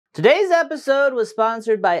Today's episode was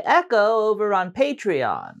sponsored by Echo over on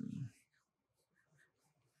Patreon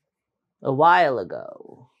a while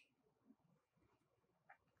ago.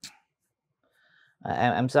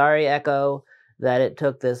 I'm sorry, Echo, that it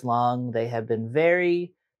took this long. They have been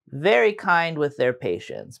very, very kind with their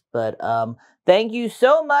patience. But thank you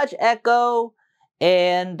so much, Echo.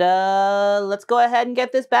 And let's go ahead and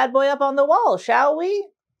get this bad boy up on the wall, shall we?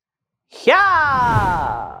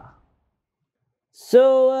 Yeah!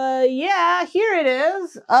 So, yeah, here it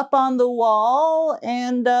is, up on the wall.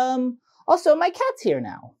 And also, my cat's here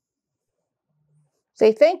now.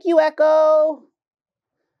 Say thank you, Echo.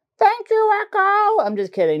 Thank you, Echo. I'm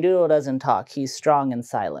just kidding. Doodle doesn't talk. He's strong and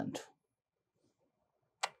silent.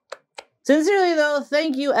 Sincerely, though,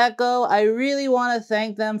 thank you, Echo. I really want to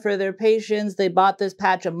thank them for their patience. They bought this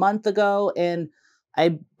patch a month ago and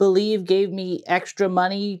I believe gave me extra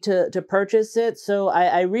money to purchase it. So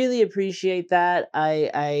I really appreciate that.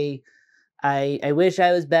 I wish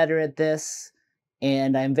I was better at this.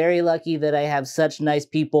 And I'm very lucky that I have such nice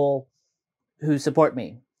people who support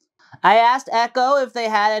me. I asked Echo if they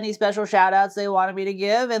had any special shout outs they wanted me to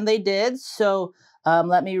give, and they did. So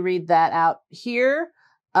let me read that out here.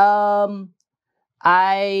 But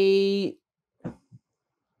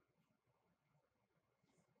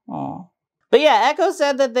yeah, Echo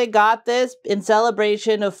said that they got this in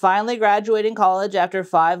celebration of finally graduating college after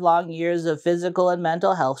 5 long years of physical and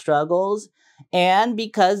mental health struggles, and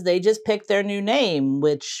because they just picked their new name,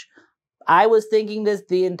 which I was thinking this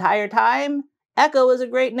the entire time. Echo is a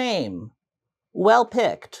great name. Well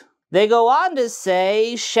picked. They go on to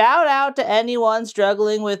say, shout out to anyone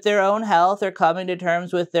struggling with their own health or coming to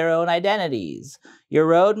terms with their own identities. Your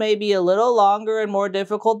road may be a little longer and more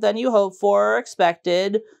difficult than you hoped for or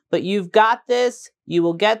expected, but you've got this, you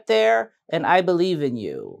will get there, and I believe in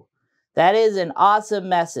you. That is an awesome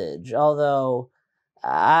message, although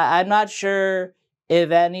I'm not sure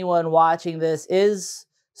if anyone watching this is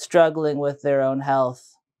struggling with their own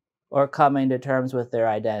health or coming to terms with their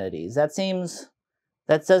identities. That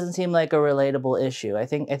doesn't seem like a relatable issue. I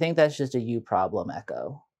think that's just a you problem,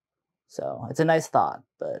 Echo. So it's a nice thought,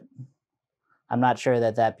 but I'm not sure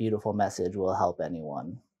that beautiful message will help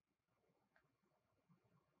anyone.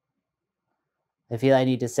 I feel I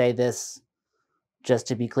need to say this just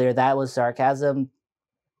to be clear. That was sarcasm.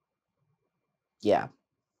 Yeah,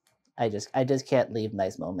 I just can't leave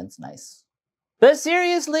nice moments nice. But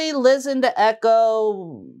seriously, listen to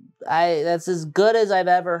Echo. That's as good as I've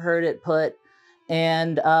ever heard it put.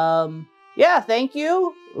 And yeah, thank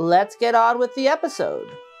you. Let's get on with the episode.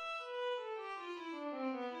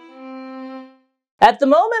 At the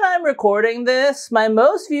moment I'm recording this, my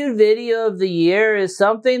most viewed video of the year is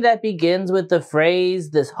something that begins with the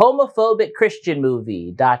phrase, "this homophobic Christian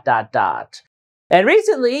movie, ... And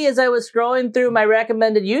recently, as I was scrolling through my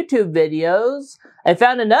recommended YouTube videos, I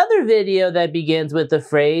found another video that begins with the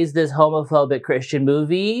phrase, "this homophobic Christian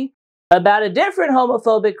movie," about a different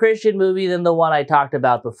homophobic Christian movie than the one I talked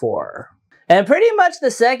about before. And pretty much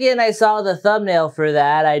the second I saw the thumbnail for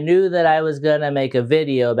that, I knew that I was gonna make a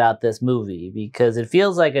video about this movie, because it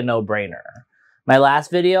feels like a no-brainer. My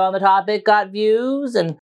last video on the topic got views,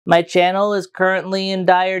 and my channel is currently in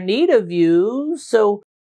dire need of views, so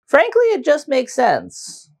frankly, it just makes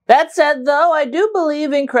sense. That said, though, I do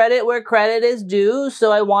believe in credit where credit is due,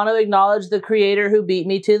 so I want to acknowledge the creator who beat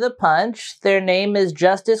me to the punch. Their name is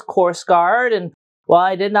Justice Corsguard, and while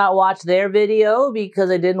I did not watch their video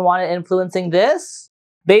because I didn't want it influencing this,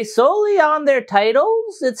 based solely on their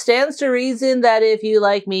titles, it stands to reason that if you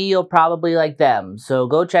like me, you'll probably like them, so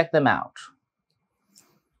go check them out.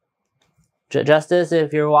 Justice,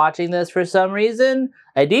 if you're watching this for some reason,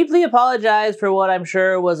 I deeply apologize for what I'm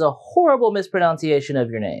sure was a horrible mispronunciation of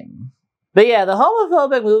your name. But yeah, the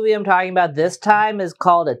homophobic movie I'm talking about this time is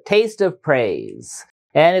called A Taste of Praise.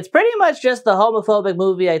 And it's pretty much just the homophobic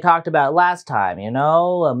movie I talked about last time, you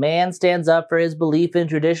know? A man stands up for his belief in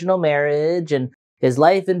traditional marriage, and his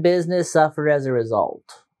life and business suffer as a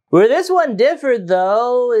result. Where this one differed,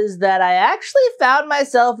 though, is that I actually found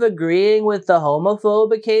myself agreeing with the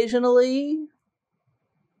homophobe occasionally.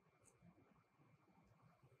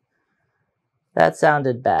 That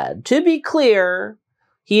sounded bad. To be clear,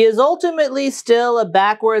 he is ultimately still a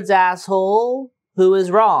backwards asshole who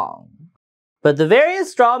is wrong. But the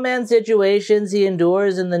various strawman situations he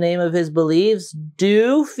endures in the name of his beliefs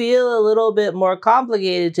do feel a little bit more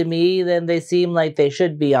complicated to me than they seem like they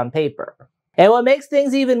should be on paper. And what makes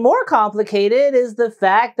things even more complicated is the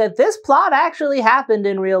fact that this plot actually happened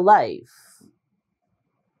in real life.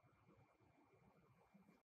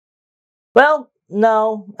 Well,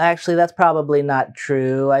 no, actually that's probably not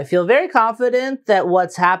true. I feel very confident that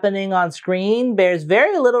what's happening on screen bears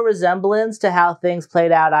very little resemblance to how things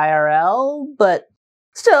played out IRL, but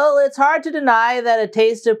still, it's hard to deny that A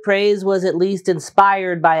Taste of Praise was at least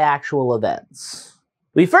inspired by actual events.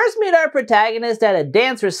 We first meet our protagonist at a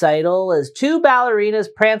dance recital as two ballerinas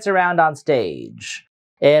prance around on stage.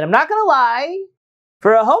 And I'm not gonna lie,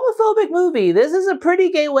 for a homophobic movie, this is a pretty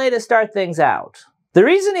gay way to start things out. The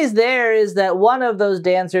reason he's there is that one of those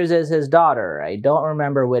dancers is his daughter. I don't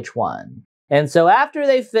remember which one. And so after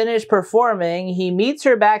they finish performing, he meets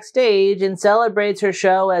her backstage and celebrates her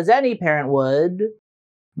show as any parent would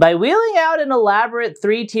by wheeling out an elaborate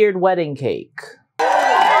 3-tiered wedding cake.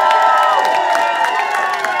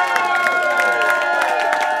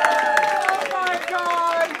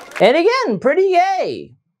 And again, pretty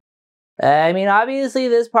gay. I mean, obviously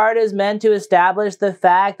this part is meant to establish the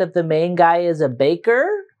fact that the main guy is a baker,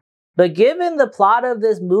 but given the plot of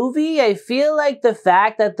this movie, I feel like the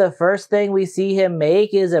fact that the first thing we see him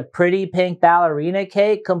make is a pretty pink ballerina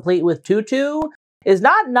cake complete with tutu is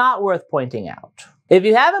not worth pointing out. If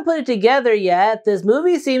you haven't put it together yet, this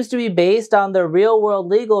movie seems to be based on the real-world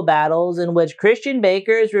legal battles in which Christian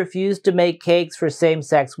bakers refused to make cakes for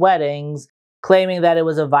same-sex weddings, claiming that it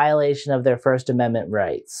was a violation of their First Amendment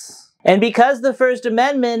rights. And because the First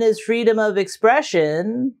Amendment is freedom of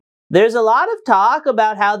expression, there's a lot of talk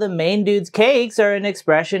about how the main dude's cakes are an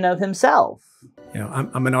expression of himself. You know,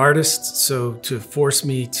 I'm an artist, so to force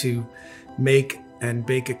me to make and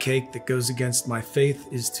bake a cake that goes against my faith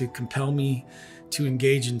is to compel me to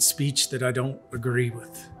engage in speech that I don't agree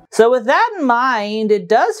with. So with that in mind, it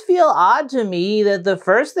does feel odd to me that the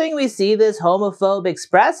first thing we see this homophobe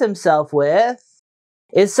express himself with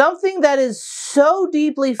is something that is so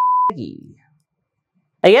deeply faggy.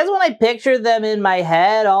 I guess when I pictured them in my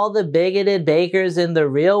head, all the bigoted bakers in the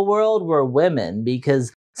real world were women,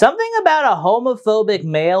 because something about a homophobic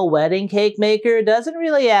male wedding cake maker doesn't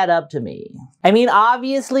really add up to me. I mean,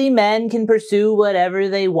 obviously men can pursue whatever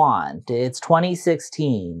they want. It's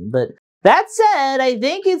 2016, but that said, I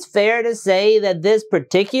think it's fair to say that this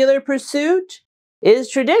particular pursuit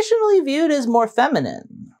is traditionally viewed as more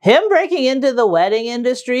feminine. Him breaking into the wedding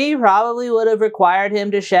industry probably would have required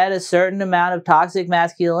him to shed a certain amount of toxic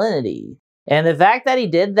masculinity. And the fact that he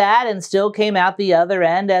did that and still came out the other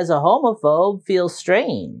end as a homophobe feels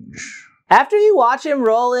strange. After you watch him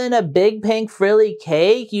roll in a big pink frilly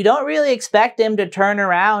cake, you don't really expect him to turn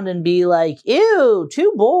around and be like, ew,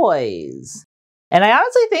 2 boys. And I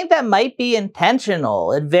honestly think that might be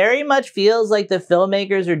intentional. It very much feels like the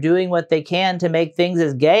filmmakers are doing what they can to make things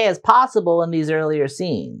as gay as possible in these earlier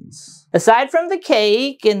scenes. Aside from the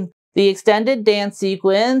cake and the extended dance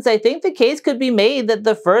sequence, I think the case could be made that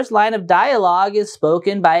the first line of dialogue is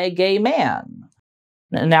spoken by a gay man.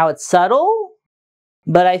 Now it's subtle,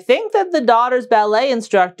 but I think that the daughter's ballet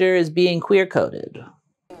instructor is being queer-coded.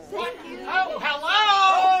 Oh, hello!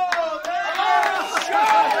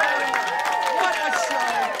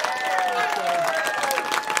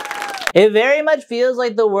 It very much feels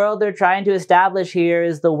like the world they're trying to establish here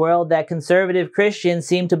is the world that conservative Christians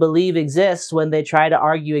seem to believe exists when they try to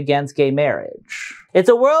argue against gay marriage. It's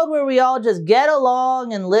a world where we all just get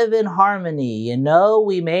along and live in harmony. You know,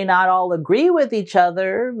 we may not all agree with each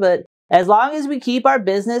other, but as long as we keep our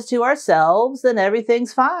business to ourselves, then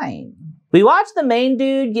everything's fine. We watch the main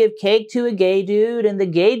dude give cake to a gay dude, and the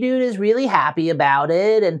gay dude is really happy about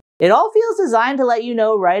it, and it all feels designed to let you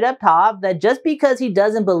know right up top that just because he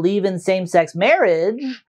doesn't believe in same-sex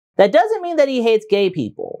marriage, that doesn't mean that he hates gay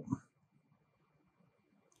people.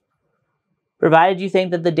 Provided you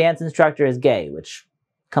think that the dance instructor is gay, which,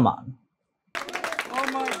 come on. Oh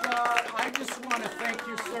my God, I just want to thank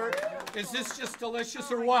you, sir. Is this just delicious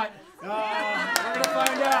or what? We're going to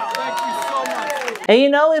find out. Thank you so much. And you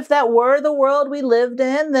know, if that were the world we lived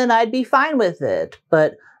in, then I'd be fine with it.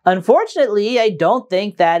 But unfortunately, I don't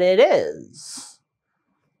think that it is.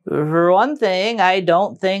 For one thing, I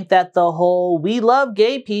don't think that the whole "we love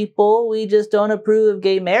gay people, we just don't approve of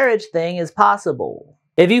gay marriage" thing is possible.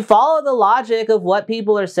 If you follow the logic of what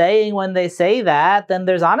people are saying when they say that, then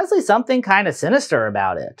there's honestly something kind of sinister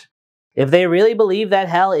about it. If they really believe that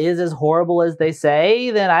hell is as horrible as they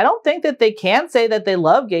say, then I don't think that they can say that they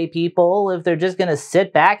love gay people if they're just gonna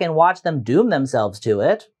sit back and watch them doom themselves to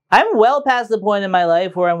it. I'm well past the point in my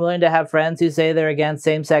life where I'm willing to have friends who say they're against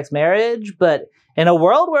same-sex marriage, but in a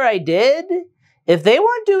world where I did, if they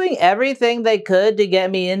weren't doing everything they could to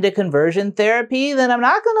get me into conversion therapy, then I'm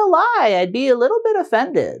not gonna lie, I'd be a little bit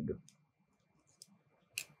offended.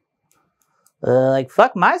 Like,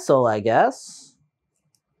 fuck my soul, I guess.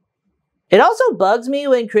 It also bugs me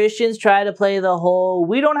when Christians try to play the whole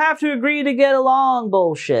 "we don't have to agree to get along"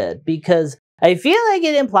 bullshit, because I feel like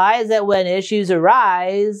it implies that when issues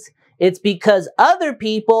arise, it's because other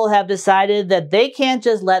people have decided that they can't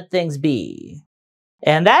just let things be.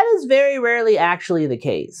 And that is very rarely actually the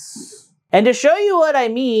case. And to show you what I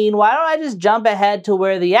mean, why don't I just jump ahead to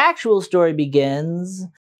where the actual story begins,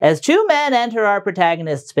 as two men enter our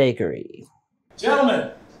protagonist's bakery.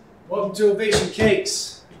 Gentlemen, welcome to Ovation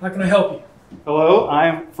Cakes. How can I help you? Hello,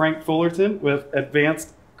 I'm Frank Fullerton with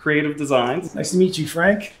Advanced Creative Designs. Nice to meet you,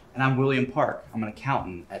 Frank. And I'm William Park. I'm an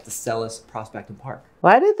accountant at DeSellis Prospect and Park.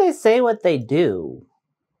 Why did they say what they do?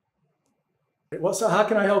 Well, so how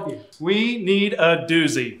can I help you? We need a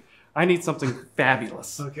doozy. I need something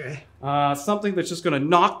fabulous. Okay. Something that's just going to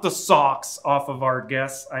knock the socks off of our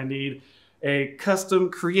guests. I need a custom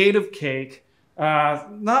creative cake.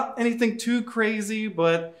 Not anything too crazy,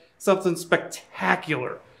 but something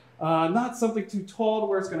spectacular. Not something too tall to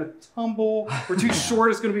where it's going to tumble, or too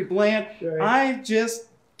short it's going to be bland. Right.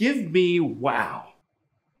 Give me wow.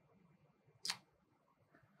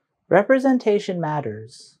 Representation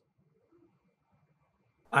matters.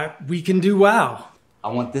 We can do wow. I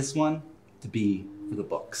want this one to be for the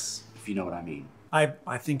books, if you know what I mean.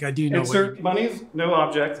 I think I do know Insert monies, no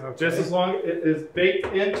object, just as long as it is baked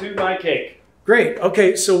into my cake. Great.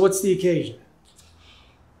 Okay, so what's the occasion?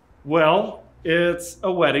 Well, it's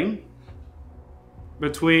a wedding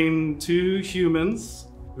between two humans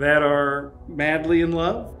that are madly in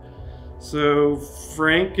love. So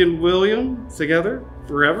Frank and William together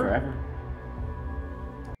forever. Forever.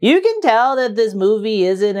 You can tell that this movie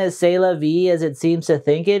isn't as c'est la vie as it seems to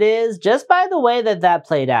think it is, just by the way that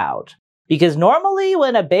played out. Because normally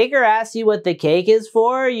when a baker asks you what the cake is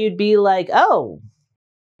for, you'd be like, oh,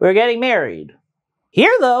 we're getting married.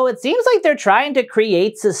 Here, though, it seems like they're trying to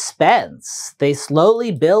create suspense. They slowly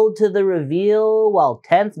build to the reveal while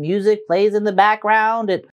tense music plays in the background.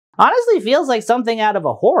 It honestly feels like something out of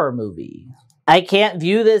a horror movie. I can't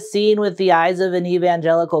view this scene with the eyes of an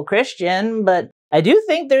evangelical Christian, but I do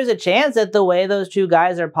think there's a chance that the way those two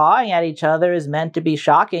guys are pawing at each other is meant to be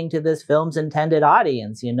shocking to this film's intended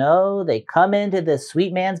audience, you know? They come into this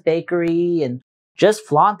sweet man's bakery and just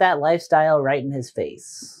flaunt that lifestyle right in his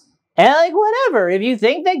face. And like, whatever, if you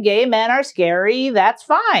think that gay men are scary, that's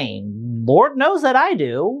fine. Lord knows that I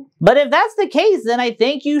do. But if that's the case, then I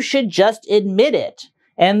think you should just admit it.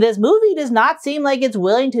 And this movie does not seem like it's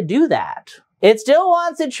willing to do that. It still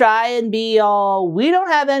wants to try and be all, we don't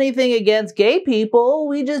have anything against gay people,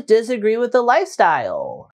 we just disagree with the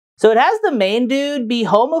lifestyle. So it has the main dude be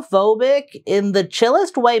homophobic in the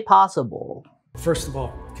chillest way possible. First of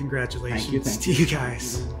all, congratulations Thank to you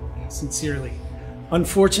guys. Sincerely.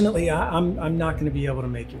 Unfortunately, I'm not going to be able to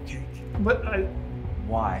make your cake. But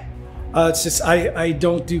Why? It's just I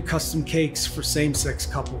don't do custom cakes for same-sex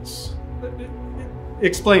couples.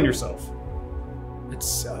 explain yourself.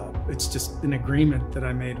 It's just an agreement that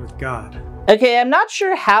I made with God. Okay, I'm not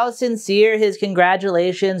sure how sincere his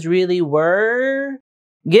congratulations really were,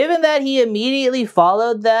 given that he immediately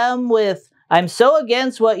followed them with, "I'm so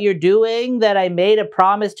against what you're doing that I made a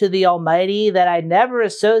promise to the Almighty that I'd never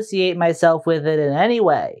associate myself with it in any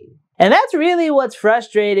way." And that's really what's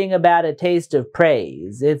frustrating about A Taste of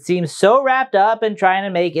Praise. It seems so wrapped up in trying to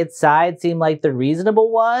make its side seem like the reasonable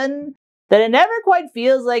one, that it never quite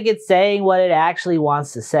feels like it's saying what it actually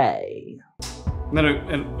wants to say. And then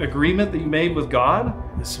an agreement that you made with God?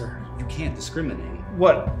 Yes, sir. You can't discriminate.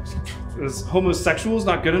 What? Is homosexuals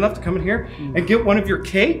not good enough to come in here and get one of your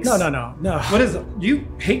cakes? No. What is it? You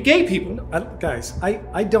hate gay people. Guys,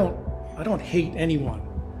 I don't hate anyone.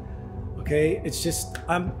 Okay? It's just,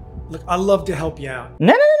 look, I love to help you out.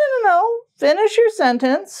 No. Finish your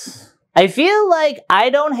sentence. I feel like I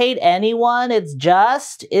don't hate anyone, it's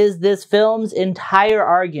just is this film's entire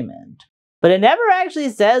argument. But it never actually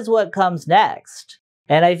says what comes next.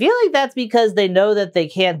 And I feel like that's because they know that they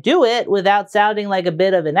can't do it without sounding like a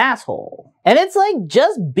bit of an asshole. And it's like,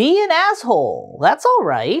 just be an asshole. That's all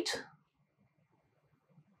right.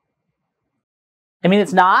 I mean,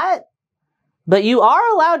 it's not, but you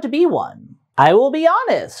are allowed to be one. I will be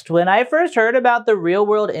honest, when I first heard about the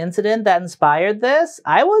real-world incident that inspired this,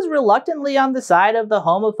 I was reluctantly on the side of the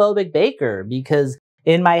homophobic baker because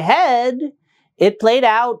in my head, it played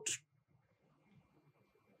out,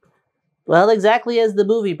 well, exactly as the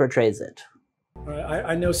movie portrays it.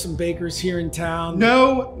 I know some bakers here in town.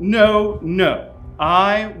 No.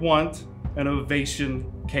 I want an ovation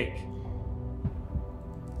cake.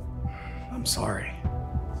 I'm sorry.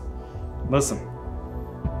 Listen.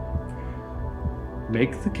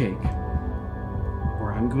 Make the cake,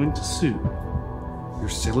 or I'm going to sue your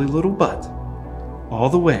silly little butt all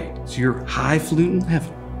the way to your highfalutin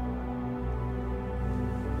heaven.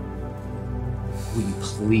 Will you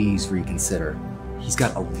please reconsider? He's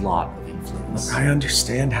got a lot of influence. I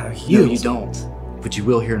understand how he No, feels. you don't. But you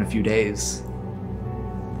will here in a few days.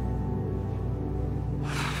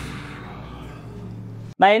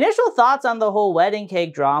 My initial thoughts on the whole wedding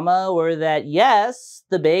cake drama were that yes,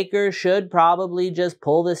 the baker should probably just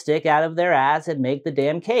pull the stick out of their ass and make the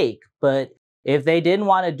damn cake, but if they didn't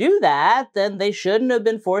want to do that, then they shouldn't have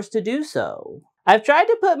been forced to do so. I've tried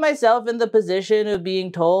to put myself in the position of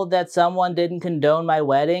being told that someone didn't condone my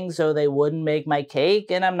wedding so they wouldn't make my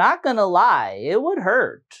cake, and I'm not gonna lie, it would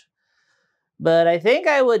hurt. But I think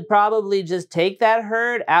I would probably just take that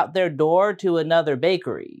hurt out their door to another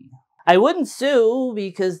bakery. I wouldn't sue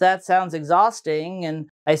because that sounds exhausting, and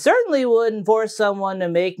I certainly wouldn't force someone to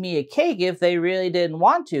make me a cake if they really didn't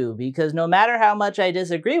want to, because no matter how much I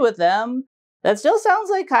disagree with them, that still sounds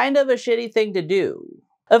like kind of a shitty thing to do.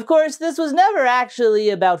 Of course, this was never actually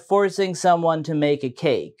about forcing someone to make a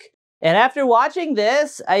cake. And after watching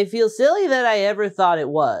this, I feel silly that I ever thought it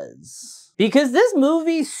was. Because this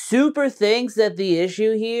movie super thinks that the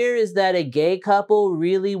issue here is that a gay couple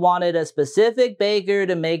really wanted a specific baker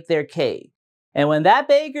to make their cake. And when that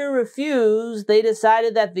baker refused, they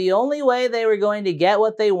decided that the only way they were going to get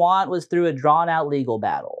what they want was through a drawn-out legal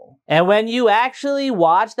battle. And when you actually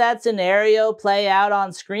watch that scenario play out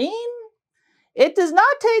on screen, it does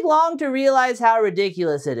not take long to realize how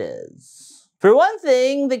ridiculous it is. For one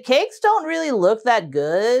thing, the cakes don't really look that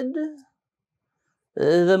good.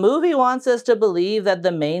 The movie wants us to believe that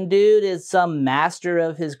the main dude is some master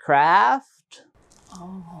of his craft.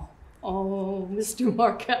 Oh, Mr.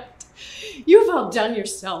 Marquette, you've outdone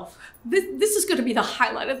yourself. This is going to be the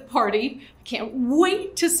highlight of the party. I can't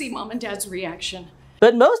wait to see Mom and Dad's reaction.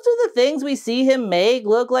 But most of the things we see him make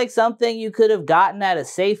look like something you could have gotten at a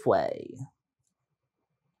Safeway.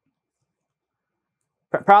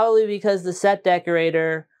 Probably because the set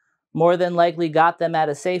decorator more than likely got them at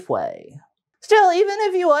a Safeway. Still, even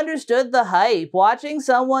if you understood the hype, watching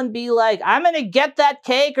someone be like, "I'm gonna get that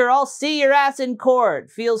cake or I'll see your ass in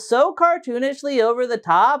court," feels so cartoonishly over the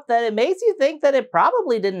top that it makes you think that it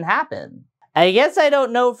probably didn't happen. I guess I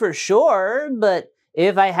don't know for sure, but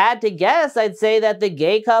if I had to guess, I'd say that the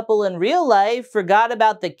gay couple in real life forgot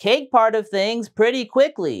about the cake part of things pretty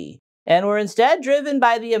quickly, and were instead driven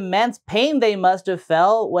by the immense pain they must have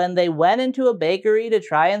felt when they went into a bakery to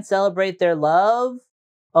try and celebrate their love,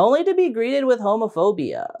 only to be greeted with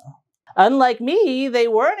homophobia. Unlike me, they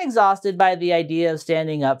weren't exhausted by the idea of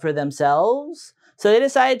standing up for themselves, so they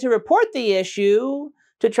decided to report the issue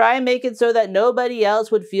to try and make it so that nobody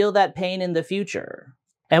else would feel that pain in the future.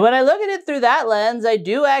 And when I look at it through that lens, I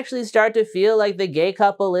do actually start to feel like the gay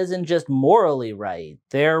couple isn't just morally right,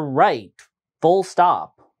 they're right. Full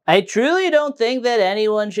stop. I truly don't think that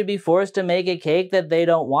anyone should be forced to make a cake that they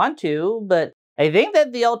don't want to, but I think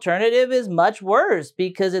that the alternative is much worse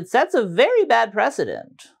because it sets a very bad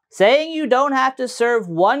precedent. Saying you don't have to serve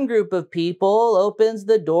one group of people opens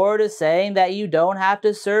the door to saying that you don't have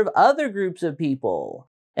to serve other groups of people.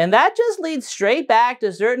 And that just leads straight back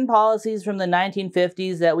to certain policies from the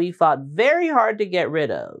 1950s that we fought very hard to get rid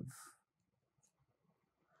of.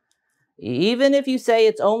 Even if you say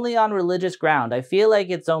it's only on religious ground, I feel like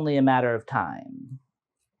it's only a matter of time.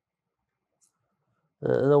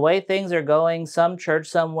 The way things are going, some church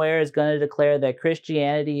somewhere is going to declare that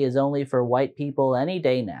Christianity is only for white people any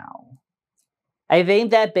day now. I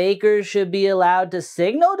think that bakers should be allowed to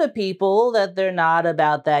signal to people that they're not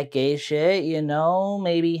about that gay shit, you know,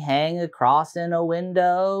 maybe hang a cross in a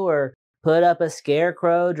window or put up a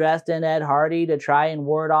scarecrow dressed in Ed Hardy to try and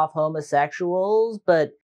ward off homosexuals,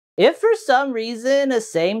 but if for some reason a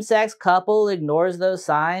same-sex couple ignores those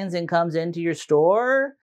signs and comes into your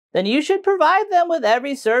store, then you should provide them with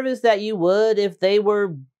every service that you would if they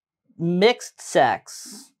were mixed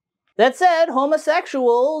sex. That said,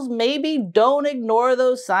 homosexuals, maybe don't ignore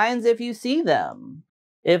those signs if you see them.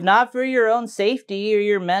 If not for your own safety or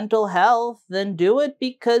your mental health, then do it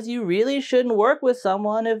because you really shouldn't work with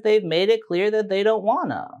someone if they've made it clear that they don't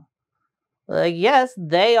wanna. Like, yes,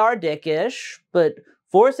 they are dickish, but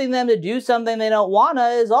forcing them to do something they don't wanna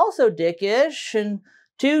is also dickish, and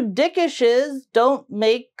two dickishes don't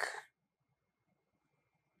make...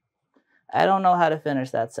 I don't know how to finish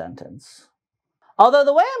that sentence. Although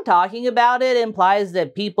the way I'm talking about it implies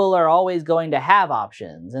that people are always going to have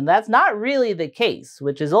options, and that's not really the case,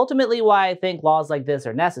 which is ultimately why I think laws like this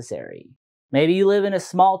are necessary. Maybe you live in a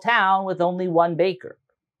small town with only one baker.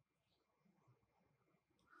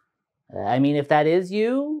 I mean, if that is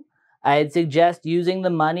you, I'd suggest using the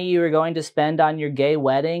money you were going to spend on your gay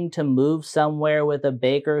wedding to move somewhere with a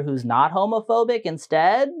baker who's not homophobic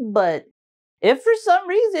instead, but if for some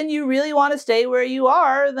reason you really want to stay where you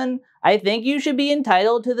are, then I think you should be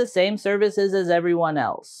entitled to the same services as everyone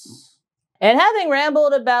else. And having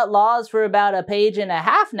rambled about laws for about a page and a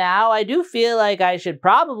half now, I do feel like I should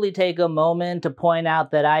probably take a moment to point out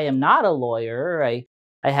that I am not a lawyer. I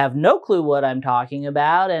have no clue what I'm talking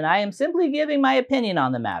about, and I am simply giving my opinion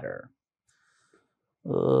on the matter.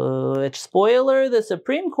 Spoiler, the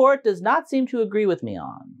Supreme Court does not seem to agree with me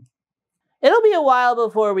on. It'll be a while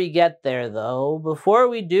before we get there, though. Before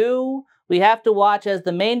we do, we have to watch as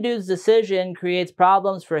the main dude's decision creates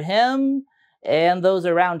problems for him and those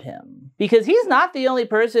around him. Because he's not the only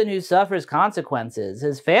person who suffers consequences.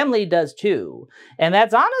 His family does too. And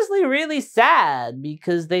that's honestly really sad,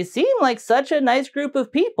 because they seem like such a nice group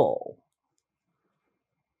of people.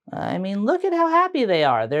 I mean, look at how happy they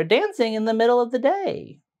are. They're dancing in the middle of the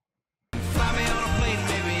day.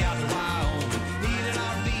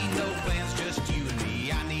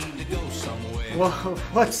 Well,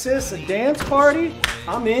 what's this, a dance party?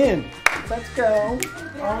 I'm in. Let's go.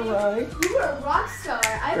 All right. You were a rock star.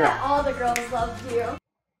 I bet all the girls loved you.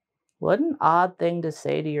 What an odd thing to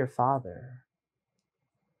say to your father.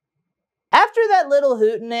 After that little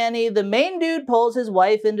hootenanny, the main dude pulls his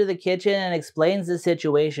wife into the kitchen and explains the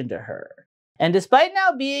situation to her. And despite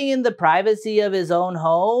now being in the privacy of his own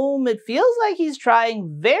home, it feels like he's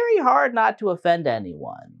trying very hard not to offend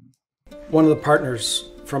anyone. One of the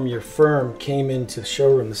partners from your firm came into the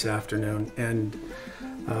showroom this afternoon and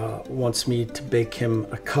wants me to bake him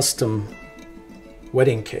a custom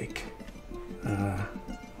wedding cake.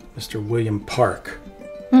 Mr. William Park.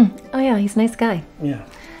 Oh yeah, he's a nice guy. Yeah.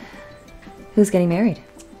 Who's getting married?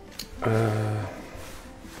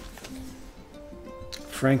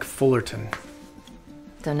 Frank Fullerton.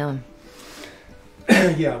 Don't know him.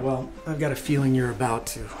 Yeah, well, I've got a feeling you're about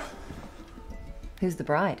to. Who's the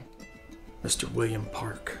bride? Mr. William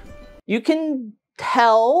Park. You can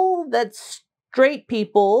tell that straight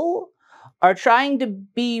people are trying to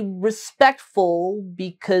be respectful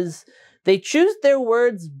because they choose their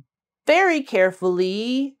words very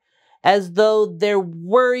carefully, as though they're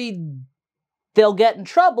worried they'll get in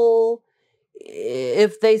trouble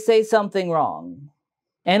if they say something wrong.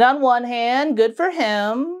 And on one hand, good for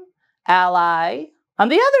him, ally. On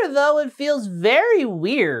the other, though, it feels very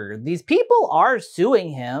weird. These people are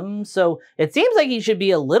suing him, so it seems like he should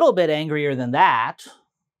be a little bit angrier than that.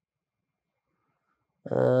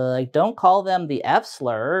 Don't call them the F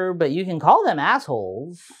slur, but you can call them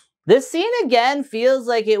assholes. This scene again feels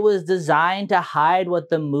like it was designed to hide what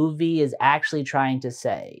the movie is actually trying to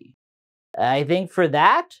say. I think for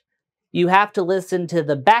that, you have to listen to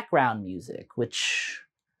the background music, which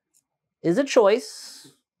is a choice.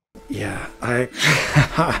 Yeah, I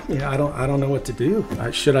don't know what to do.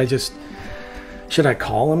 Should I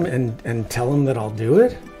call him and tell him that I'll do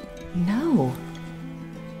it? No.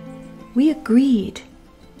 We agreed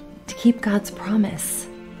to keep God's promise,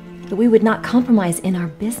 that we would not compromise in our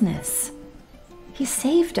business. He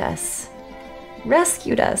saved us,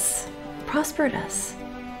 rescued us, prospered us.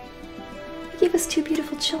 He gave us 2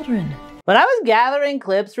 beautiful children. When I was gathering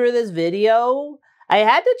clips for this video, I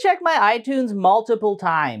had to check my iTunes multiple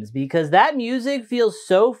times because that music feels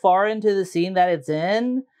so far into the scene that it's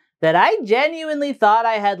in that I genuinely thought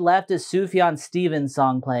I had left a Sufjan Stevens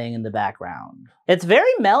song playing in the background. It's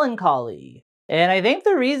very melancholy, and I think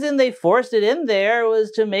the reason they forced it in there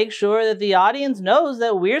was to make sure that the audience knows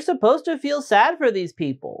that we're supposed to feel sad for these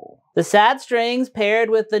people. The sad strings paired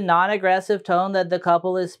with the non-aggressive tone that the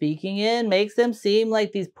couple is speaking in makes them seem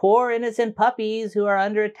like these poor innocent puppies who are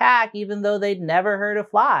under attack even though they'd never hurt a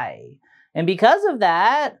fly. And because of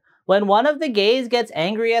that, when one of the gays gets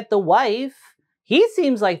angry at the wife, he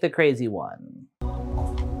seems like the crazy one.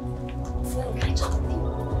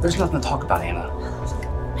 There's nothing to talk about, Anna.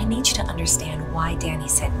 I need you to understand why Danny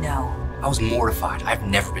said no. I was mortified. I've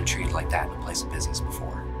never been treated like that in a place of business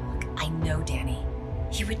before. Look, I know Danny.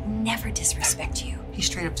 He would never disrespect you. He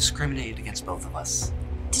straight up discriminated against both of us.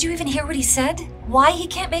 Did you even hear what he said? Why he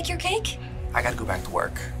can't make your cake? I gotta go back to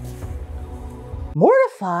work.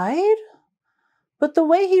 Mortified? But the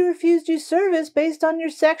way he refused you service based on your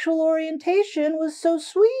sexual orientation was so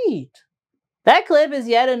sweet. That clip is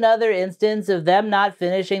yet another instance of them not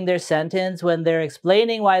finishing their sentence when they're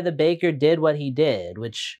explaining why the baker did what he did,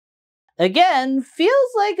 which, again,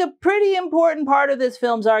 feels like a pretty important part of this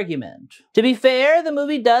film's argument. To be fair, the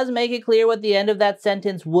movie does make it clear what the end of that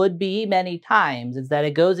sentence would be many times. It's that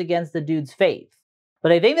it goes against the dude's faith.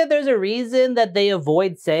 But I think that there's a reason that they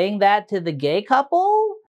avoid saying that to the gay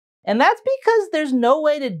couple, And that's because there's no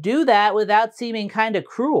way to do that without seeming kind of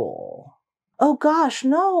cruel. Oh gosh,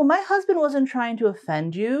 no, my husband wasn't trying to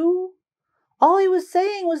offend you. All he was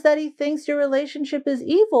saying was that he thinks your relationship is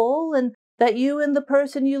evil and that you and the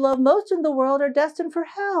person you love most in the world are destined for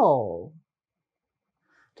hell.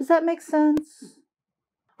 Does that make sense?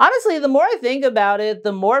 Honestly, the more I think about it,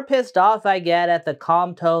 the more pissed off I get at the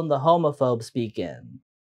calm tone the homophobes speak in.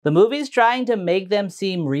 The movie's trying to make them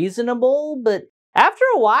seem reasonable, but after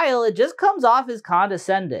a while, it just comes off as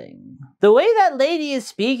condescending. The way that lady is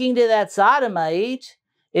speaking to that sodomite,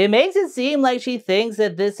 it makes it seem like she thinks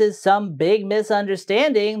that this is some big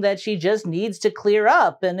misunderstanding that she just needs to clear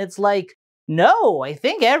up, and it's like, no, I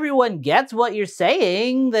think everyone gets what you're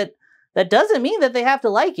saying, that doesn't mean that they have to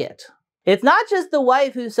like it. It's not just the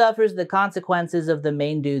wife who suffers the consequences of the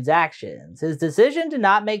main dude's actions. His decision to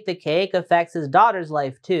not make the cake affects his daughter's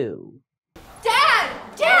life too. Dad!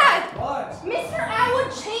 Dad! What? Mr.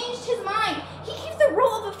 Atwood changed his mind. He gave the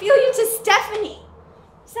role of Ophelia to Stephanie.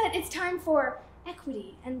 He said it's time for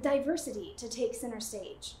equity and diversity to take center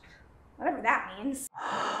stage. Whatever that means.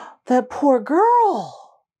 That poor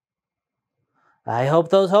girl. I hope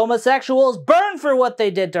those homosexuals burn for what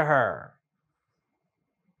they did to her.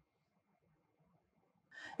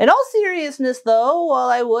 In all seriousness though, while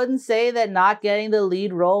I wouldn't say that not getting the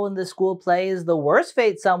lead role in the school play is the worst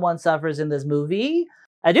fate someone suffers in this movie,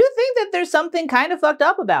 I do think that there's something kind of fucked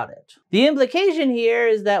up about it. The implication here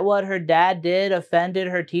is that what her dad did offended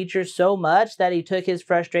her teacher so much that he took his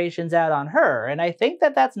frustrations out on her, and I think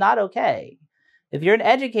that that's not okay. If you're an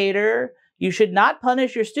educator, you should not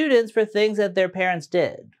punish your students for things that their parents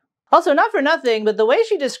did. Also, not for nothing, but the way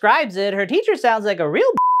she describes it, her teacher sounds like a real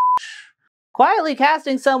bitch. Quietly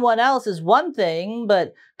casting someone else is one thing,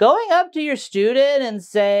 but going up to your student and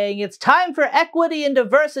saying, it's time for equity and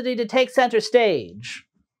diversity to take center stage,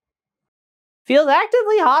 feels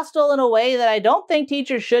actively hostile in a way that I don't think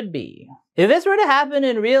teachers should be. If this were to happen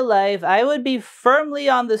in real life, I would be firmly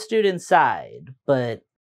on the student's side, but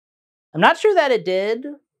I'm not sure that it did.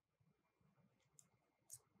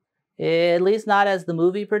 At least not as the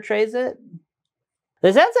movie portrays it.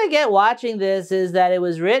 The sense I get watching this is that it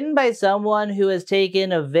was written by someone who has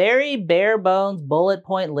taken a very bare-bones bullet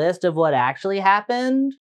point list of what actually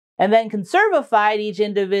happened, and then conservified each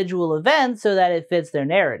individual event so that it fits their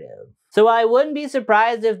narrative. So I wouldn't be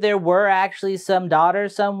surprised if there were actually some daughter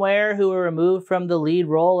somewhere who were removed from the lead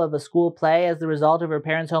role of a school play as the result of her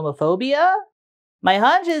parents' homophobia. My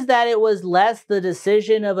hunch is that it was less the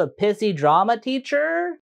decision of a pissy drama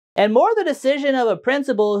teacher, and more the decision of a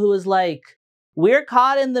principal who was like, we're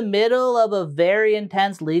caught in the middle of a very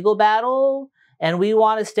intense legal battle, and we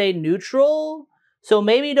want to stay neutral, so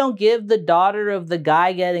maybe don't give the daughter of the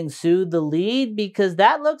guy getting sued the lead, because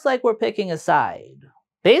that looks like we're picking a side.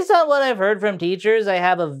 Based on what I've heard from teachers, I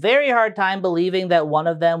have a very hard time believing that one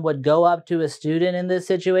of them would go up to a student in this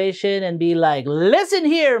situation and be like, listen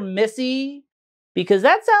here, missy, because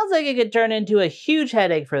that sounds like it could turn into a huge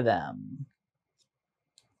headache for them.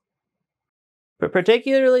 But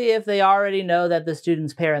particularly if they already know that the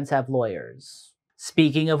student's parents have lawyers.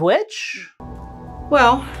 Speaking of which...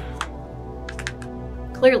 Well,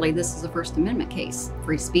 clearly this is a First Amendment case.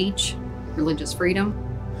 Free speech, religious freedom.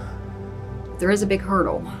 There is a big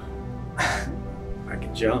hurdle. I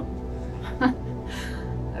can jump.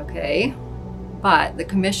 Okay, but the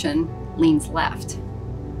commission leans left.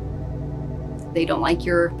 They don't like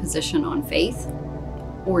your position on faith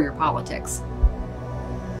or your politics.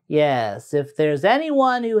 Yes, if there's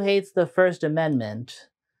anyone who hates the First Amendment,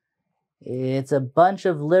 it's a bunch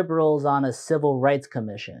of liberals on a civil rights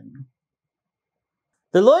commission.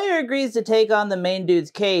 The lawyer agrees to take on the main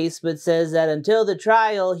dude's case, but says that until the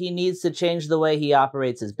trial, he needs to change the way he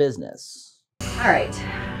operates his business. All right.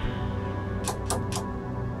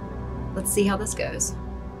 Let's see how this goes.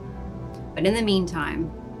 But in the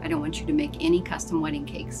meantime, I don't want you to make any custom wedding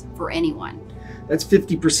cakes for anyone. That's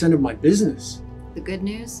 50% of my business. The good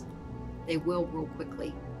news, they will rule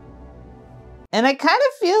quickly. And I kind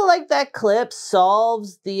of feel like that clip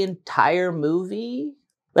solves the entire movie.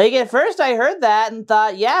 Like, at first I heard that and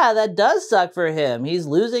thought, yeah, that does suck for him. He's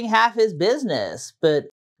losing half his business. But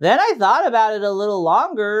then I thought about it a little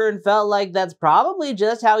longer and felt like that's probably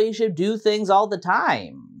just how he should do things all the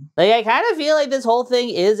time. Like, I kind of feel like this whole thing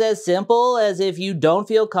is as simple as if you don't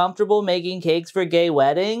feel comfortable making cakes for gay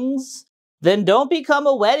weddings, then don't become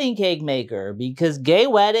a wedding cake maker, because gay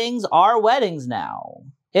weddings are weddings now.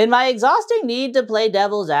 In my exhausting need to play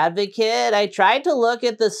devil's advocate, I tried to look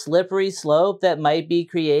at the slippery slope that might be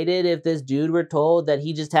created if this dude were told that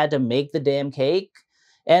he just had to make the damn cake.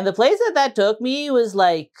 And the place that took me was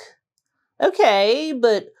like, okay,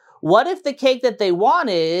 but what if the cake that they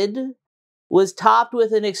wanted was topped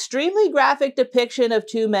with an extremely graphic depiction of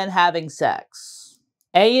two men having sex?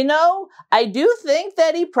 And you know, I do think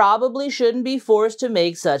that he probably shouldn't be forced to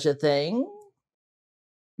make such a thing.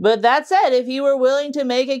 But that said, if he were willing to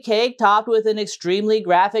make a cake topped with an extremely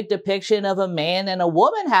graphic depiction of a man and a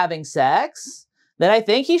woman having sex, then I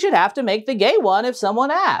think he should have to make the gay one if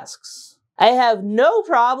someone asks. I have no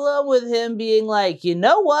problem with him being like, you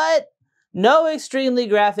know what? No extremely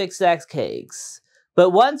graphic sex cakes. But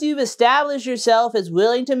once you've established yourself as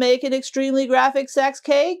willing to make an extremely graphic sex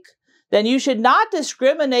cake, then you should not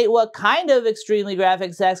discriminate what kind of extremely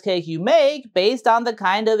graphic sex cake you make based on the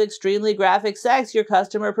kind of extremely graphic sex your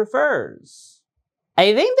customer prefers.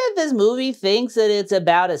 I think that this movie thinks that it's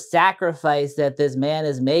about a sacrifice that this man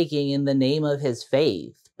is making in the name of his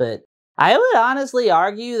faith, but I would honestly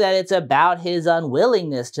argue that it's about his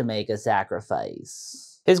unwillingness to make a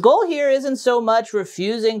sacrifice. His goal here isn't so much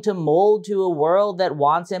refusing to mold to a world that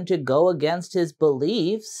wants him to go against his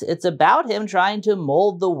beliefs, it's about him trying to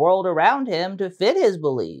mold the world around him to fit his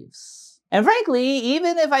beliefs. And frankly,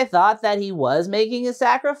 even if I thought that he was making a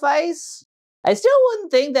sacrifice, I still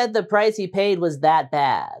wouldn't think that the price he paid was that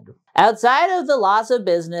bad. Outside of the loss of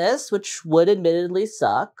business, which would admittedly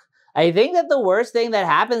suck, I think that the worst thing that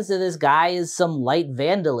happens to this guy is some light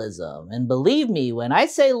vandalism. And believe me, when I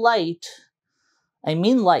say light, I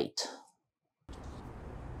mean light.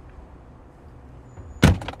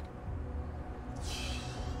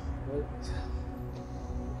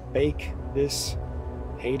 Bake this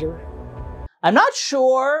hater? I'm not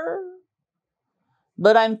sure,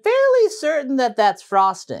 but I'm fairly certain that that's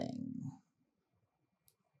frosting.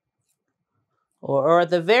 Or at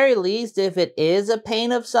the very least, if it is a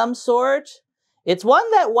paint of some sort, it's one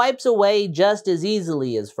that wipes away just as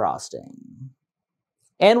easily as frosting.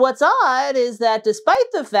 And what's odd is that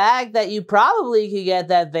despite the fact that you probably could get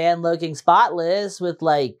that van looking spotless with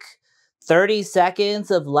like 30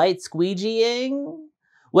 seconds of light squeegeeing,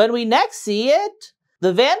 when we next see it,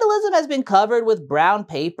 the vandalism has been covered with brown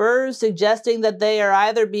paper, suggesting that they are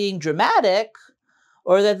either being dramatic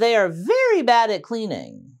or that they are very bad at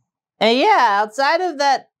cleaning. And yeah, outside of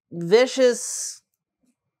that vicious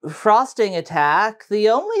frosting attack, the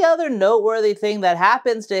only other noteworthy thing that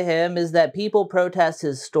happens to him is that people protest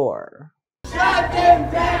his store. Shut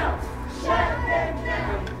them down! Shut them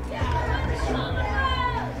down!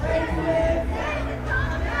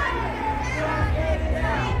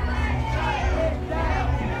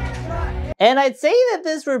 And I'd say that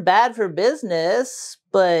this were bad for business,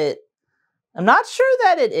 but I'm not sure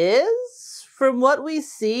that it is. From what we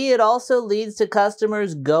see, it also leads to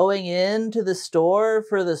customers going into the store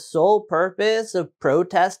for the sole purpose of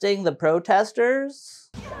protesting the protesters.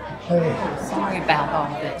 Hey. Sorry about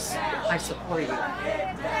all this. I support you. Shut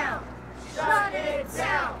it down! Shut it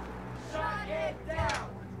down! Shut it down!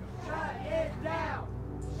 Shut it down!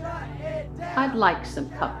 Shut it down! I'd like some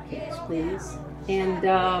cupcakes, please. And,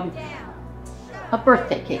 a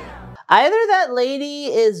birthday cake. Either that lady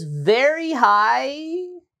is very high,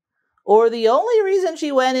 or the only reason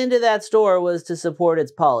she went into that store was to support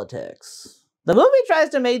its politics. The movie tries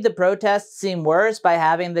to make the protests seem worse by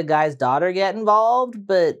having the guy's daughter get involved,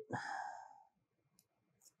 but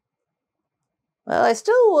well, I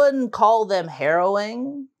still wouldn't call them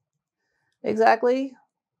harrowing, exactly.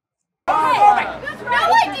 Hey,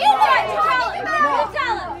 no idea what to tell him!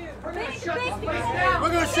 Tell him! We're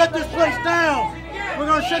gonna shut this place down! We're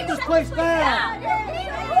gonna shut this place down!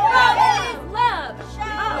 Love is love!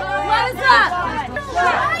 Love is love!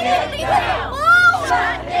 Shut it down!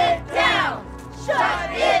 Shut it down!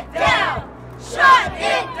 Shut it down! Shut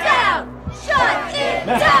it down! Shut it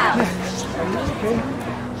down!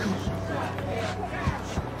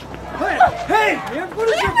 Hey, man, what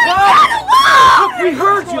is your problem? Look, we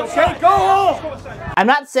heard you, okay? Go home! I'm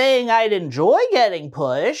not saying I'd enjoy getting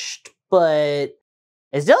pushed, but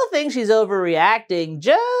I still think she's overreacting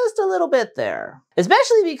just a little bit there.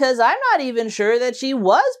 Especially because I'm not even sure that she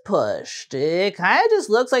was pushed. It kind of just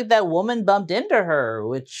looks like that woman bumped into her,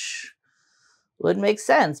 which would make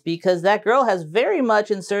sense because that girl has very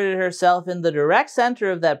much inserted herself in the direct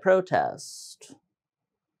center of that protest.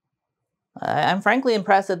 I'm frankly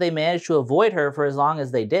impressed that they managed to avoid her for as long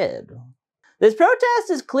as they did. This protest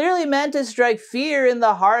is clearly meant to strike fear in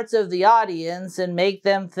the hearts of the audience and make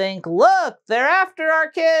them think, look, they're after our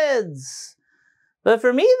kids. But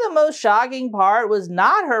for me, the most shocking part was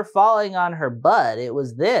not her falling on her butt, it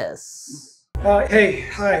was this. Hey,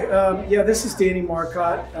 hi, yeah, this is Danny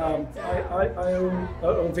Marcotte. I own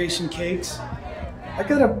Ovation Cakes. I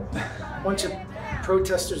got a bunch of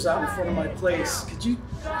protesters out in front of my place. Could you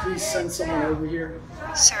please send someone over here?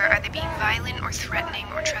 Sir, are they being violent or threatening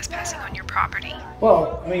or trespassing on your property?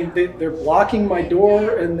 Well, I mean, they're blocking my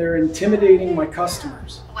door and they're intimidating my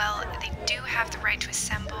customers. Well, they do have the right to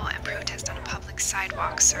assemble and protest on a public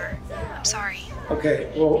sidewalk, sir. I'm sorry.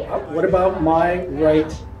 Okay, well, what about my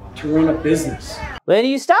right to run a business? When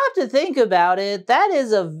you stop to think about it, that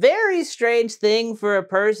is a very strange thing for a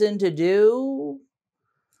person to do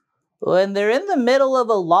when they're in the middle of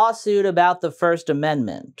a lawsuit about the First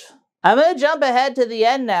Amendment. I'm gonna jump ahead to the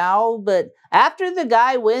end now, but after the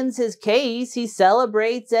guy wins his case, he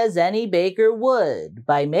celebrates as any baker would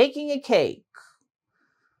by making a cake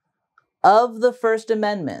of the First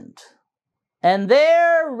Amendment. And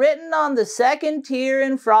there, written on the second tier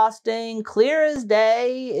in frosting, clear as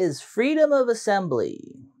day, is freedom of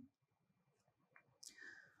assembly,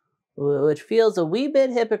 which feels a wee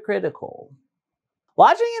bit hypocritical.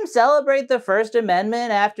 Watching him celebrate the First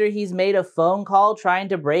Amendment after he's made a phone call trying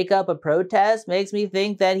to break up a protest makes me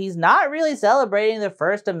think that he's not really celebrating the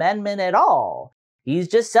First Amendment at all. He's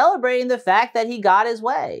just celebrating the fact that he got his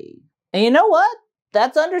way. And you know what?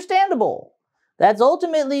 That's understandable. That's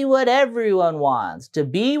ultimately what everyone wants, to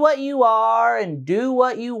be what you are and do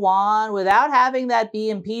what you want without having that be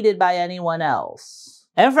impeded by anyone else.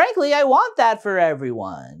 And frankly, I want that for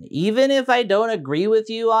everyone. Even if I don't agree with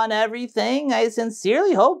you on everything, I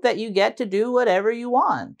sincerely hope that you get to do whatever you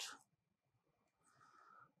want.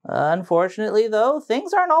 Unfortunately, though,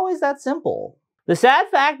 things aren't always that simple. The sad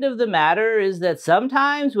fact of the matter is that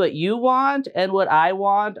sometimes what you want and what I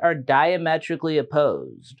want are diametrically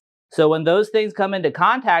opposed. So when those things come into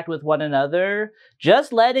contact with one another,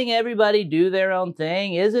 just letting everybody do their own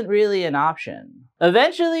thing isn't really an option.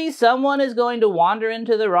 Eventually, someone is going to wander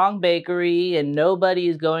into the wrong bakery and nobody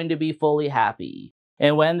is going to be fully happy.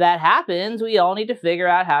 And when that happens, we all need to figure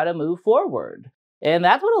out how to move forward. And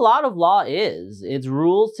that's what a lot of law is. It's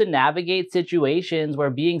rules to navigate situations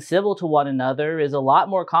where being civil to one another is a lot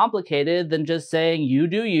more complicated than just saying you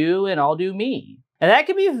do you and I'll do me. And that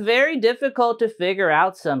can be very difficult to figure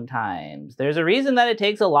out sometimes. There's a reason that it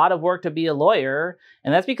takes a lot of work to be a lawyer,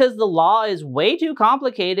 and that's because the law is way too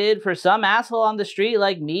complicated for some asshole on the street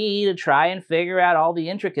like me to try and figure out all the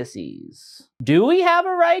intricacies. Do we have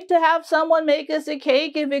a right to have someone make us a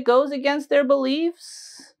cake if it goes against their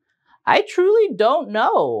beliefs? I truly don't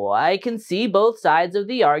know. I can see both sides of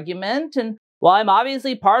the argument, and while I'm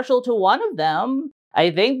obviously partial to one of them, I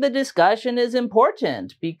think the discussion is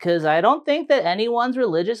important because I don't think that anyone's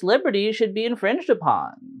religious liberty should be infringed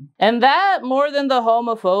upon. And that, more than the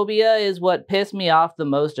homophobia, is what pissed me off the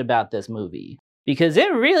most about this movie. Because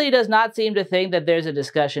it really does not seem to think that there's a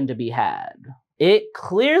discussion to be had. It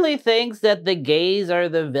clearly thinks that the gays are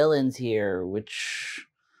the villains here, which,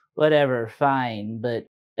 whatever, fine. But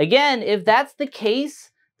again, if that's the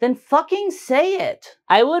case, then fucking say it.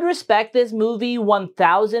 I would respect this movie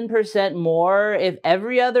 1000% more if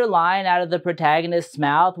every other line out of the protagonist's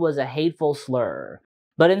mouth was a hateful slur.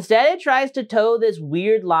 But instead it tries to toe this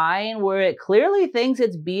weird line where it clearly thinks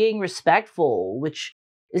it's being respectful, which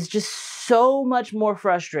is just so much more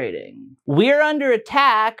frustrating. We're under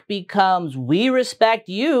attack becomes we respect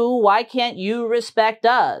you, why can't you respect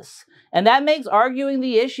us? And that makes arguing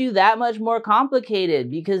the issue that much more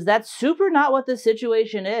complicated because that's super not what the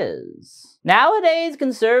situation is. Nowadays,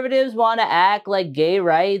 conservatives want to act like gay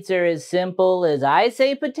rights are as simple as I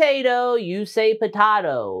say potato, you say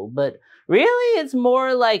potato. But really, it's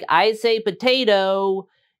more like I say potato,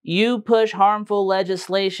 you push harmful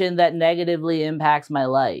legislation that negatively impacts my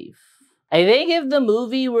life. I think if the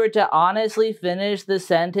movie were to honestly finish the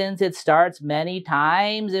sentence it starts many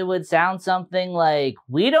times, it would sound something like,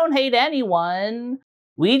 we don't hate anyone,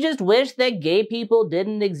 we just wish that gay people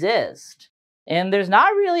didn't exist. And there's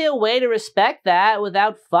not really a way to respect that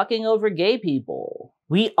without fucking over gay people.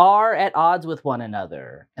 We are at odds with one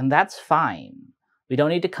another, and that's fine. We don't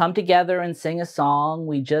need to come together and sing a song,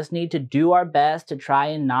 we just need to do our best to try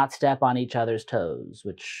and not step on each other's toes,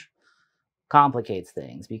 which complicates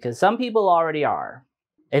things, because some people already are.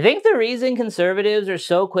 I think the reason conservatives are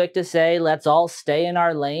so quick to say, let's all stay in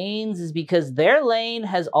our lanes, is because their lane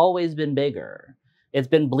has always been bigger. It's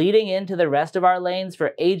been bleeding into the rest of our lanes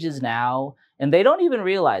for ages now, and they don't even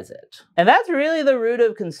realize it. And that's really the root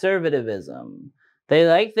of conservatism. They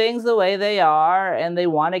like things the way they are, and they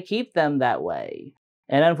want to keep them that way.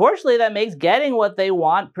 And unfortunately, that makes getting what they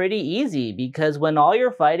want pretty easy, because when all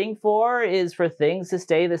you're fighting for is for things to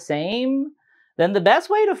stay the same, then the best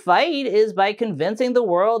way to fight is by convincing the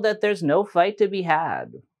world that there's no fight to be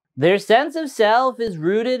had. Their sense of self is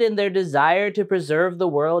rooted in their desire to preserve the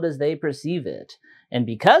world as they perceive it. And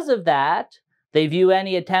because of that, They view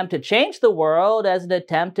any attempt to change the world as an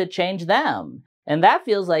attempt to change them, and that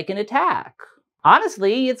feels like an attack.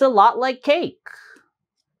 Honestly, it's a lot like cake.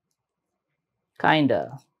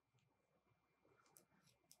 Kinda.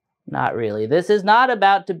 Not really. This is not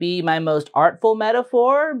about to be my most artful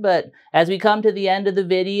metaphor, but as we come to the end of the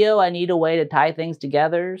video, I need a way to tie things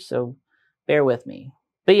together, so bear with me.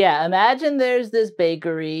 But yeah, imagine there's this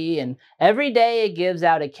bakery, and every day it gives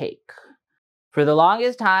out a cake. For the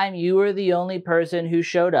longest time, you were the only person who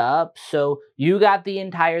showed up, so you got the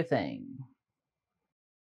entire thing.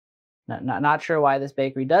 Not sure why this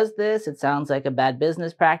bakery does this. It sounds like a bad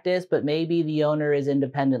business practice, but maybe the owner is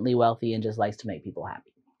independently wealthy and just likes to make people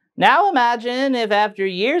happy. Now imagine if after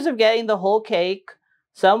years of getting the whole cake,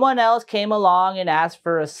 someone else came along and asked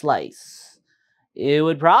for a slice. It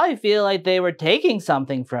would probably feel like they were taking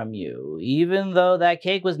something from you, even though that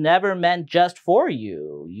cake was never meant just for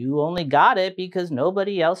you. You only got it because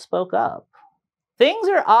nobody else spoke up. Things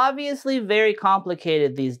are obviously very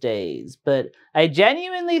complicated these days, but I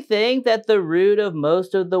genuinely think that the root of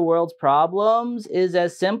most of the world's problems is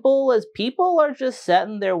as simple as people are just set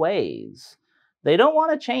in their ways. They don't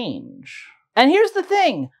want to change. And here's the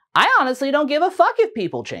thing, I honestly don't give a fuck if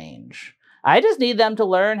people change. I just need them to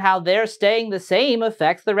learn how their staying the same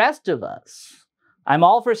affects the rest of us. I'm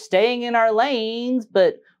all for staying in our lanes,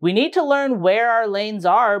 but we need to learn where our lanes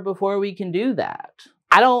are before we can do that.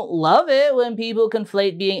 I don't love it when people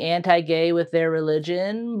conflate being anti-gay with their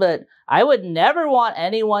religion, but I would never want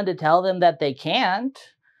anyone to tell them that they can't.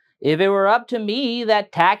 If it were up to me,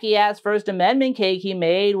 that tacky-ass First Amendment cake he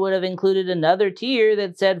made would have included another tier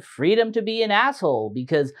that said freedom to be an asshole,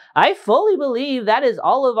 because I fully believe that is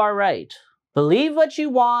all of our right. Believe what you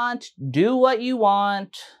want, do what you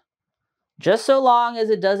want, just so long as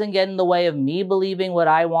it doesn't get in the way of me believing what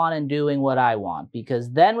I want and doing what I want,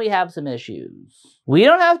 because then we have some issues. We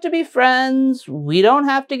don't have to be friends, we don't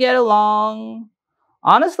have to get along.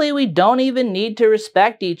 Honestly, we don't even need to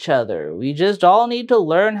respect each other. We just all need to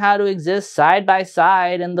learn how to exist side by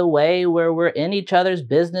side in the way where we're in each other's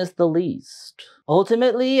business the least.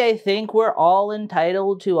 Ultimately, I think we're all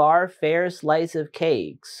entitled to our fair slice of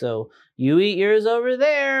cake, so you eat yours over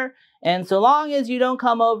there, and so long as you don't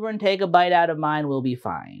come over and take a bite out of mine, we'll be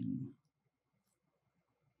fine.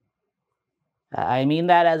 I mean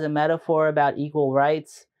that as a metaphor about equal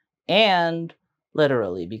rights, and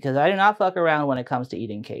literally, because I do not fuck around when it comes to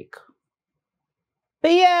eating cake.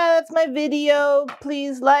 But yeah, that's my video.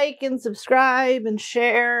 Please like and subscribe and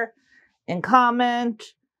share and comment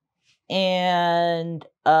and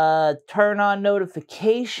turn on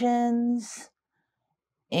notifications.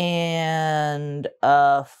 And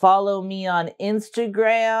follow me on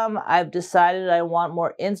Instagram. I've decided I want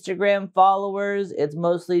more Instagram followers. It's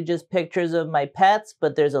mostly just pictures of my pets,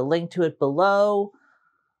 but there's a link to it below.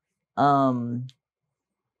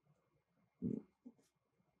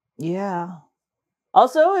 Yeah.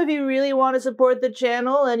 Also, if you really want to support the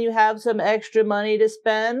channel and you have some extra money to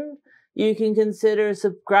spend, you can consider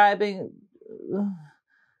subscribing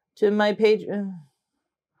to my page.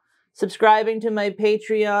 Subscribing to my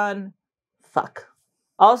Patreon. Fuck.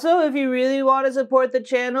 Also, if you really want to support the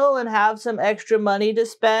channel and have some extra money to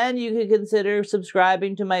spend, you could consider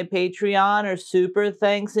subscribing to my Patreon or super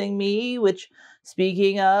thanksing me, which,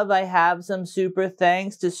 speaking of, I have some super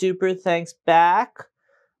thanks to super thanks back.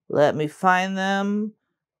 Let me find them.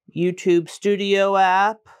 YouTube Studio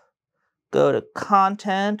app. Go to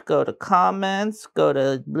content, go to comments, go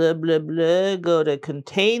to blah blah blah, go to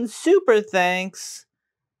contain super thanks.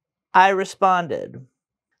 I responded.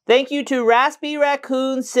 Thank you to Raspy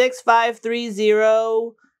Raccoon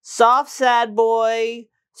 6530, Soft Sad Boy,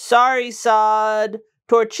 Sorry Sod,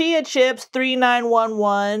 Tortilla Chips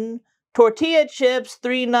 3911, Tortilla Chips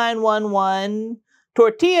 3911,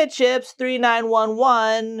 Tortilla Chips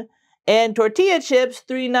 3911, and Tortilla Chips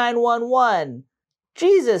 3911.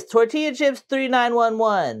 Jesus, Tortilla Chips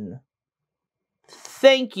 3911.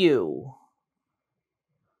 Thank you.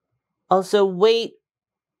 Also, wait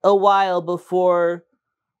a while before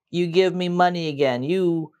you give me money again.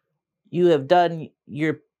 You have done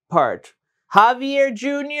your part. Javier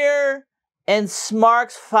Jr. and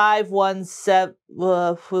Smarks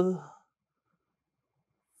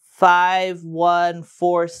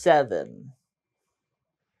 5147.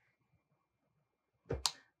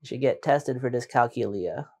 Should get tested for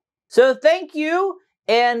dyscalculia. So thank you,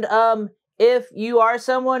 and if you are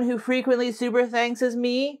someone who frequently super thanks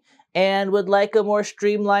me and would like a more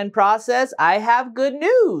streamlined process, I have good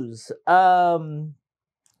news. So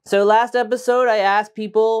last episode I asked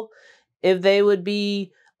people if they would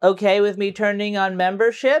be okay with me turning on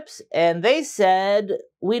memberships, and they said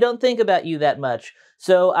we don't think about you that much.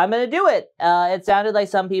 So I'm going to do it. It sounded like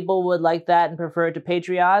some people would like that and prefer it to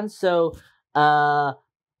Patreon. So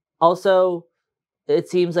also, it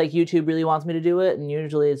seems like YouTube really wants me to do it. And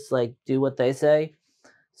usually it's like, do what they say.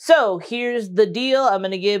 So here's the deal. I'm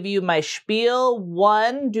going to give you my spiel.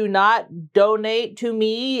 1, do not donate to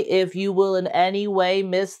me if you will in any way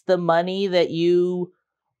miss the money that you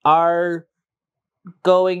are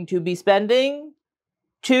going to be spending.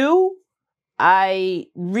 2, I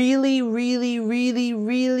really, really, really,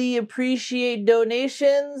 really appreciate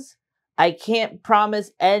donations. I can't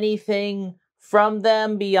promise anything from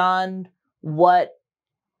them beyond what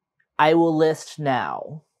I will list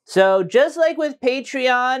now. So just like with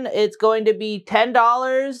Patreon, it's going to be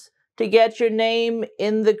 $10 to get your name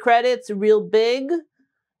in the credits real big,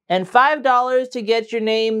 and $5 to get your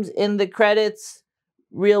names in the credits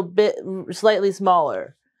real bit, slightly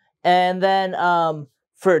smaller. And then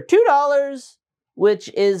for $2, which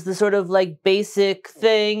is the sort of like basic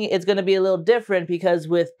thing, it's going to be a little different because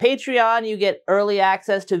with Patreon, you get early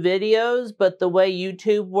access to videos, but the way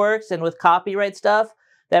YouTube works and with copyright stuff,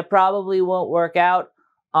 that probably won't work out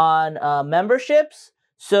on memberships.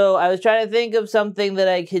 So I was trying to think of something that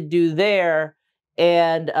I could do there,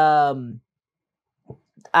 and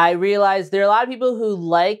I realized there are a lot of people who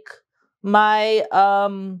like my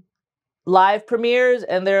live premieres,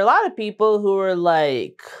 and there are a lot of people who are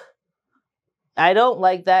like, I don't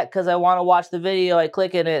like that because I want to watch the video, I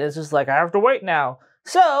click in it, and it's just like, I have to wait now.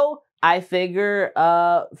 So I figure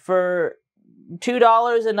for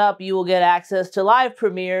 $2 and up, you will get access to live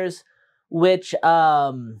premieres, which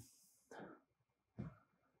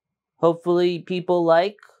hopefully people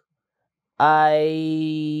like.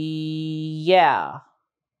 Yeah.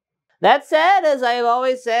 That said, as I have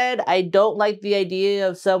always said, I don't like the idea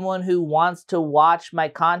of someone who wants to watch my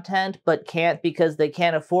content but can't because they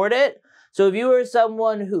can't afford it. So if you are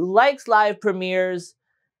someone who likes live premieres,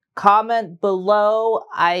 comment below.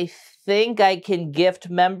 I think I can gift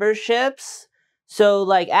memberships. So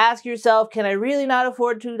like ask yourself, can I really not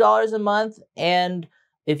afford $2 a month? And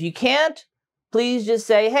if you can't, please just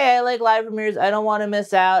say, hey, I like live premieres. I don't want to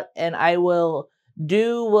miss out. And I will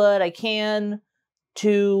do what I can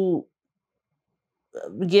to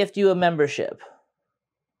gift you a membership.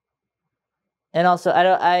 And also, I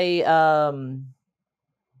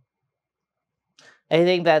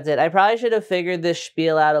think that's it. I probably should have figured this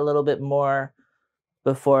spiel out a little bit more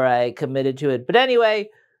before I committed to it. But anyway,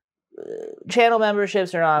 channel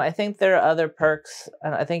memberships are on. I think there are other perks.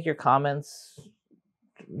 And I think your comments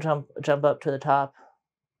jump up to the top.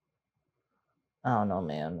 I don't know,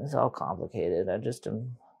 man. It's all complicated. I just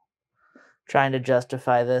am trying to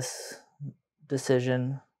justify this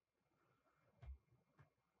decision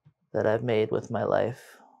that I've made with my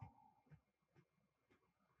life.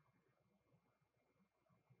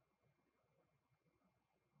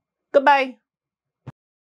 Goodbye.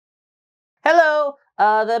 Hello.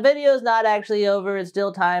 The video is not actually over. It's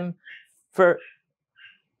still time for...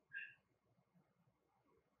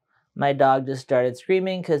 My dog just started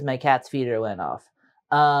screaming because my cat's feeder went off.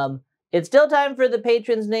 It's still time for the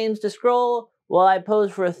patrons' names to scroll while I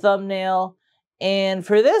pose for a thumbnail. And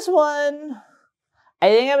for this one, I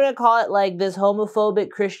think I'm going to call it like this homophobic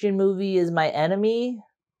Christian movie is my enemy.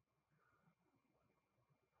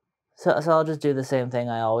 So I'll just do the same thing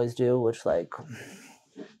I always do, which like...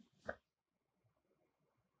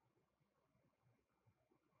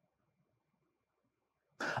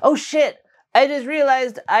 Oh shit! I just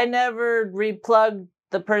realized I never replugged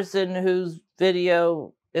the person whose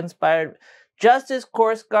video inspired Justice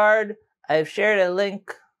Course Guard. I've shared a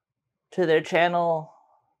link to their channel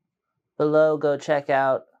below. Go check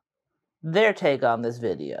out their take on this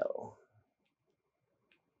video.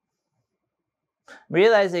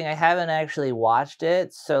 Realizing I haven't actually watched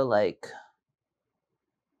it, so like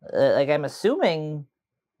I'm assuming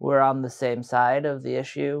we're on the same side of the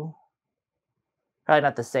issue. Probably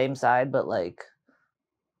not the same side, but like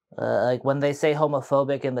when they say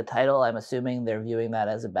homophobic in the title, I'm assuming they're viewing that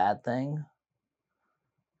as a bad thing.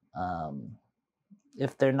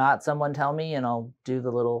 If they're not, someone tell me and I'll do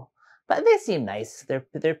the little... But they seem nice.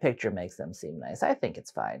 Their picture makes them seem nice. I think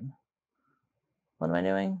it's fine. What am I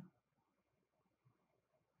doing?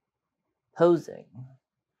 Posing.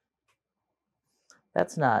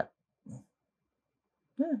 That's not...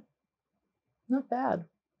 not bad.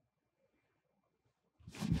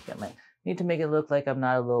 Need to make it look like I'm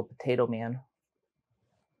not a little potato man.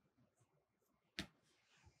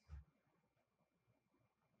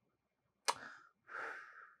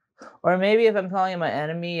 Or maybe if I'm calling him my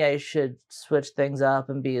enemy, I should switch things up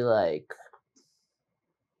and be like...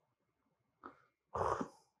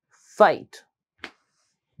 Fight.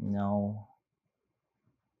 No.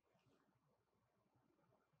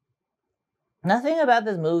 Nothing about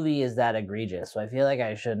this movie is that egregious, so I feel like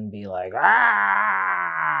I shouldn't be like, ah!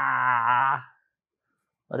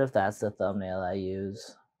 What if that's the thumbnail I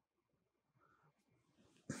use?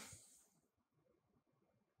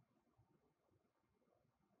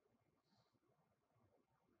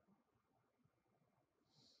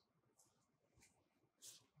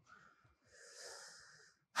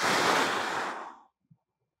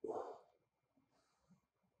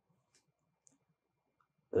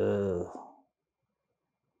 Ugh.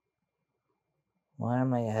 Why are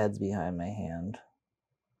my heads behind my hand?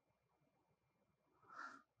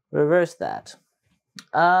 Reverse that.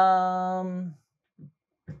 My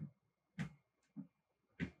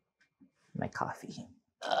coffee.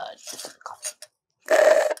 Coffee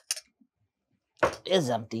is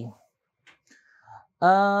empty.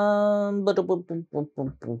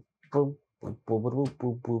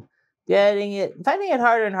 Finding it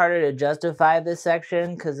harder and harder to justify this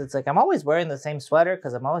section because it's like I'm always wearing the same sweater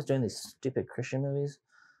because I'm always doing these stupid Christian movies,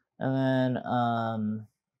 and then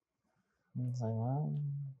it's like, well.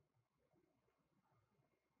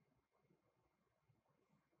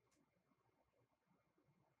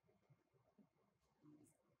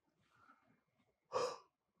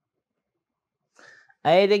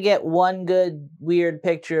 I had to get one good weird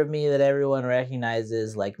picture of me that everyone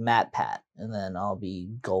recognizes, like Matt Pat, and then I'll be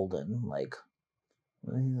golden. Like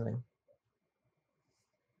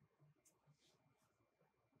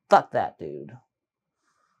fuck that dude.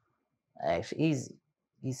 Actually,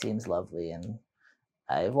 he seems lovely, and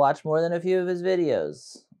I've watched more than a few of his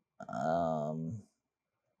videos.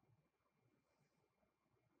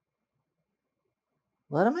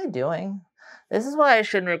 What am I doing? This is why I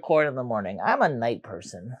shouldn't record in the morning. I'm a night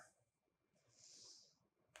person.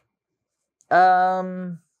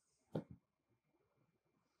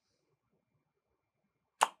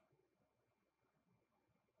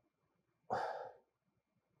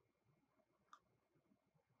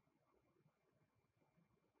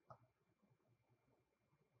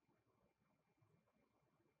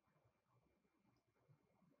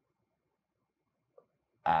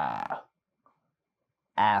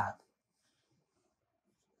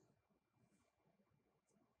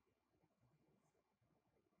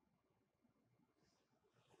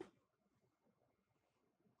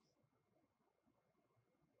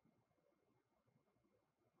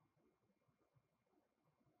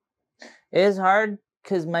 It is hard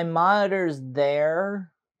because my monitor's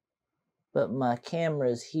there, but my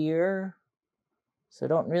camera's here. So I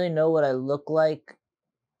don't really know what I look like,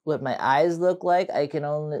 what my eyes look like. I can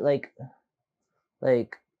only, like,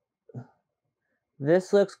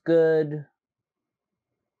 this looks good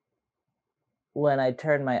when I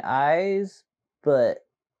turn my eyes, but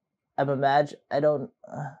I don't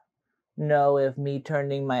know if me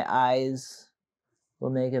turning my eyes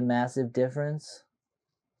will make a massive difference.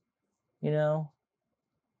 You know?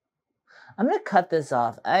 I'm gonna cut this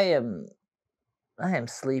off. I am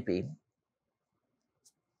sleepy.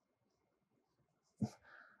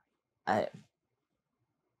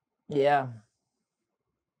 Yeah.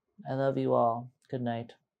 I love you all. Good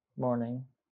night. Morning.